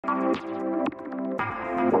Good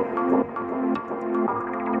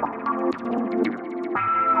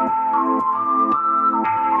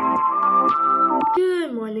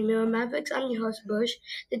morning, Little Mavericks. I'm your host, Bush.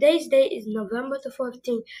 Today's date is November the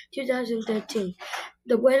 14th, 2013.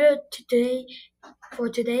 The weather for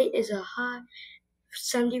today is a high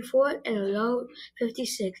 74 and a low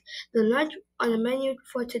 56. The lunch on the menu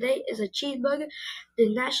for today is a cheeseburger.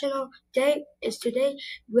 The national day is today,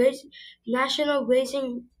 National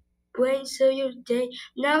Raising Brain Cereal Day.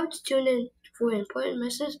 Now tune in for important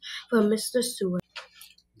message from Mr. Stewart.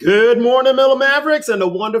 Good morning, Miller Mavericks, and a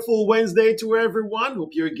wonderful Wednesday to everyone.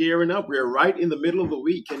 Hope you're gearing up. We're right in the middle of the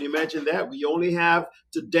week. Can you imagine that? We only have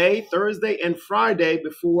today, Thursday, and Friday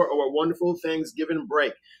before our wonderful Thanksgiving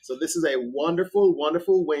break. So this is a wonderful,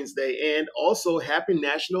 wonderful Wednesday, and also happy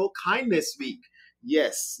National Kindness Week.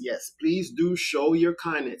 Yes, please do show your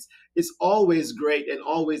kindness. It's always great and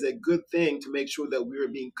always a good thing to make sure that we are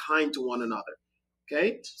being kind to one another.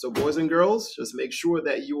 Okay, so boys and girls, just make sure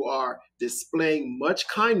that you are displaying much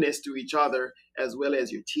kindness to each other as well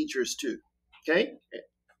as your teachers too. Okay,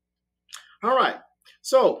 all right.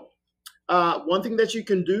 So one thing that you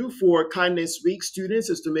can do for Kindness Week students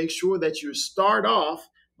is to make sure that you start off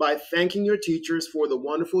by thanking your teachers for the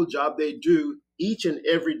wonderful job they do each and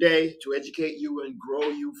every day to educate you and grow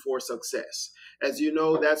you for success. As you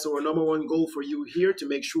know, that's our number one goal for you here, to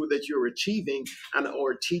make sure that you're achieving, and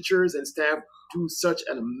our teachers and staff do such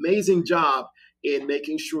an amazing job in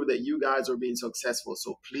making sure that you guys are being successful.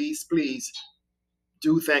 So please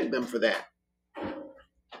do thank them for that.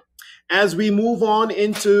 As we move on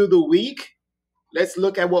into the week, let's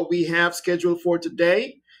look at what we have scheduled for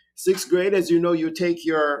today. Sixth grade, as you know, you take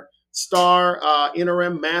your STAR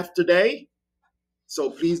interim math today. So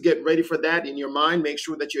please get ready for that in your mind. Make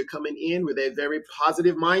sure that you're coming in with a very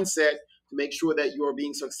positive mindset to make sure that you are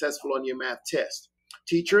being successful on your math test.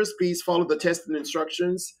 Teachers, please follow the testing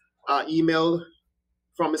instructions emailed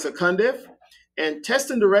from Mr. Cundiff. And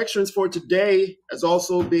testing directions for today has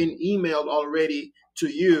also been emailed already to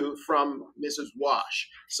you from Mrs. Wash.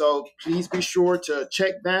 So please be sure to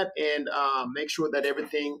check that and make sure that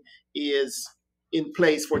everything is in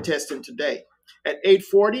place for testing today. At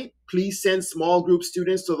 8:40, please send small group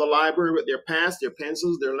students to the library with their pass, their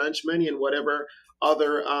pencils, their lunch money, and whatever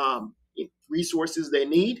other resources they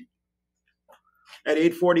need. At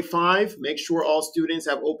 8:45, make sure all students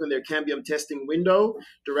have opened their Cambium testing window.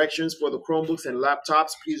 Directions for the Chromebooks and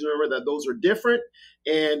laptops, please remember that those are different.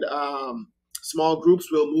 And small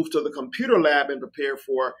groups will move to the computer lab and prepare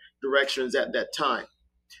for directions at that time.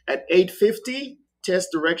 At 8:50, test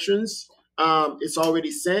directions, it's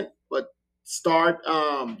already sent, but start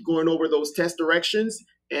going over those test directions,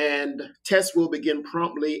 and tests will begin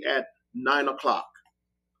promptly at 9 o'clock.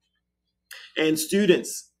 And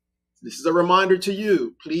students, this is a reminder to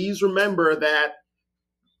you. Please remember that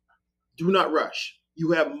do not rush.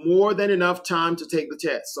 You have more than enough time to take the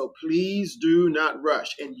test, so please do not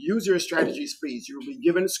rush and use your strategies, please. You'll be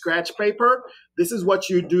given scratch paper. This is what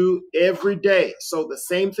you do every day, so the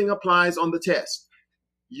same thing applies on the test.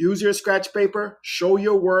 Use your scratch paper, show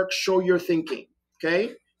your work, show your thinking,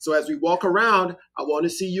 okay? So as we walk around, I want to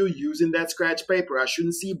see you using that scratch paper. I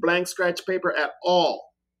shouldn't see blank scratch paper at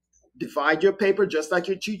all. Divide your paper just like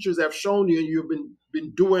your teachers have shown you and you've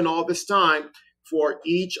been doing all this time for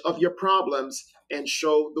each of your problems, and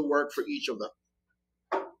show the work for each of them.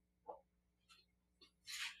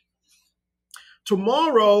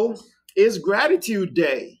 Tomorrow is Gratitude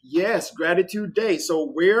Day. Yes, Gratitude Day.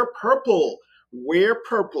 So wear purple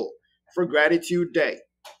for Gratitude Day.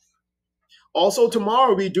 Also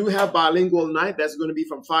tomorrow we do have bilingual night. That's going to be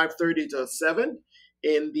from 5:30 to 7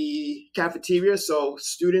 in the cafeteria. So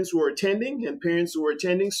students who are attending and parents who are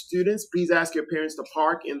attending, students, please ask your parents to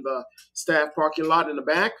park in the staff parking lot in the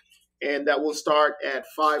back, and that will start at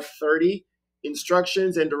 5:30.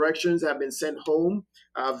 Instructions and directions have been sent home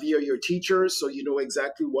via your teachers, so you know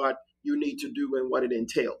exactly what you need to do and what it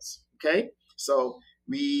entails. Okay, so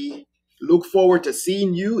we look forward to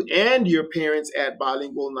seeing you and your parents at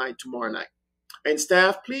bilingual night tomorrow night. And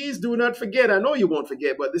staff, please do not forget, I know you won't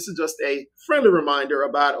forget, but this is just a friendly reminder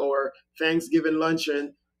about our Thanksgiving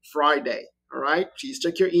luncheon Friday. All right, please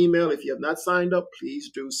check your email. If you have not signed up,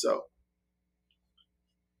 please do so.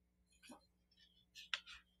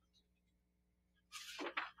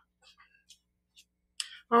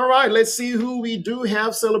 All right, let's see who we do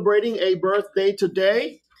have celebrating a birthday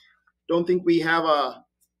today. Don't think we have a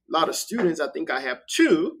lot of students. I think I have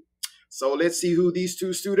two. So let's see who these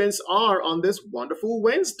two students are on this wonderful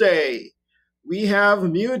Wednesday. We have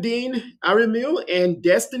Muadine Arimil and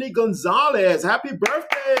Destiny Gonzalez. Happy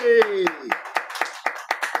birthday!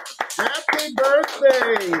 Happy Happy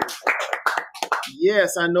birthday!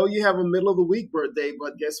 Yes, I know you have a middle of the week birthday,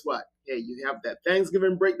 but guess what? Hey, you have that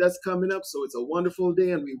Thanksgiving break that's coming up, so it's a wonderful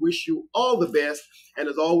day, and we wish you all the best. And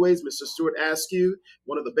as always, Mr. Stewart asks you,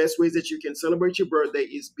 one of the best ways that you can celebrate your birthday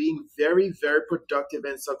is being very, very productive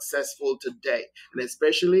and successful today. And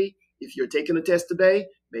especially if you're taking a test today,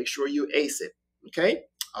 make sure you ace it. Okay?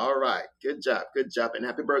 All right. Good job. Good job. And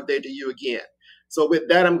happy birthday to you again. So with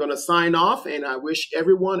that, I'm going to sign off, and I wish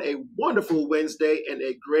everyone a wonderful Wednesday and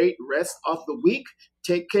a great rest of the week.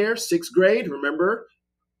 Take care, sixth grade. Remember,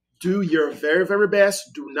 do your very, very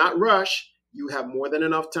best. Do not rush. You have more than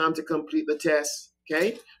enough time to complete the test.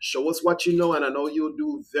 Okay? Show us what you know, and I know you'll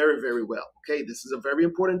do very, very well. Okay? This is a very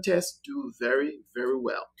important test. Do very, very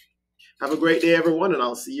well. Have a great day, everyone, and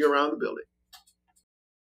I'll see you around the building.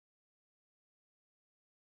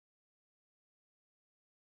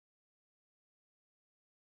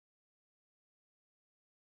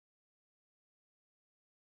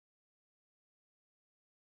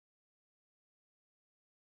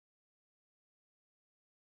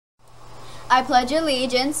 I pledge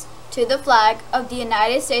allegiance to the flag of the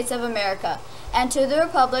United States of America and to the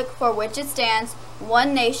republic for which it stands,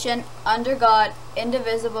 one nation, under God,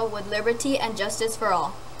 indivisible, with liberty and justice for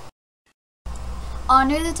all.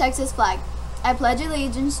 Honor the Texas flag. I pledge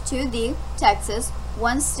allegiance to thee, Texas,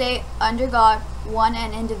 one state, under God, one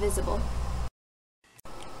and indivisible.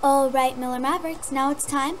 All right, Miller Mavericks, now it's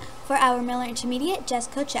time for our Miller Intermediate Dress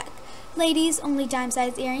Code Check. Ladies, only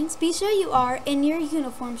dime-sized earrings. Be sure you are in your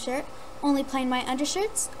uniform shirt. Only plain white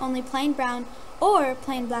undershirts, only plain brown or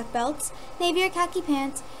plain black belts, navy or khaki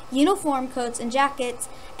pants, uniform coats and jackets,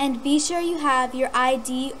 and be sure you have your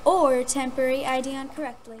ID or temporary ID on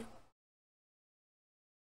correctly.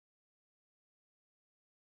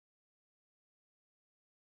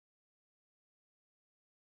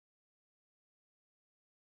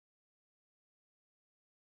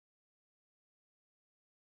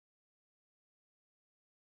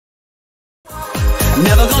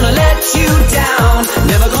 Never gonna let you down,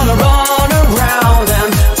 never gonna run around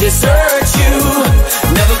and desert you,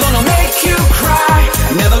 never gonna make you cry,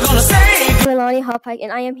 never gonna say. I'm Milani Hopike,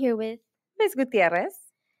 and I am here with Miss Gutierrez.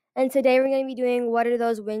 And today we're going to be doing What Are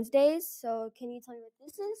Those Wednesdays? So can you tell me what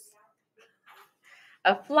this is?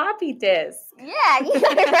 A floppy disk. Yeah, you're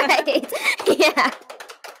right. Yeah.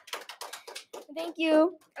 Thank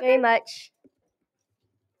you very much.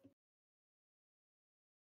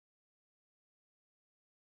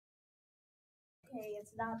 Okay,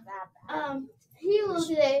 it's not that bad. Hello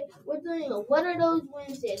today. We're doing a What Are Those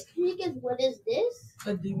Wednesdays? Can you guess what is this?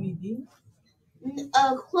 A DVD?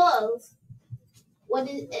 Clothes. What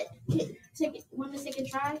is it? Want to take a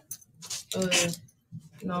try?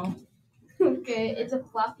 No. Okay, it's a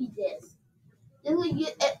floppy disk. It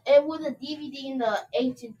was a DVD in the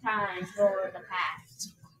ancient times or the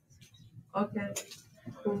past. Okay.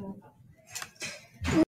 Cool.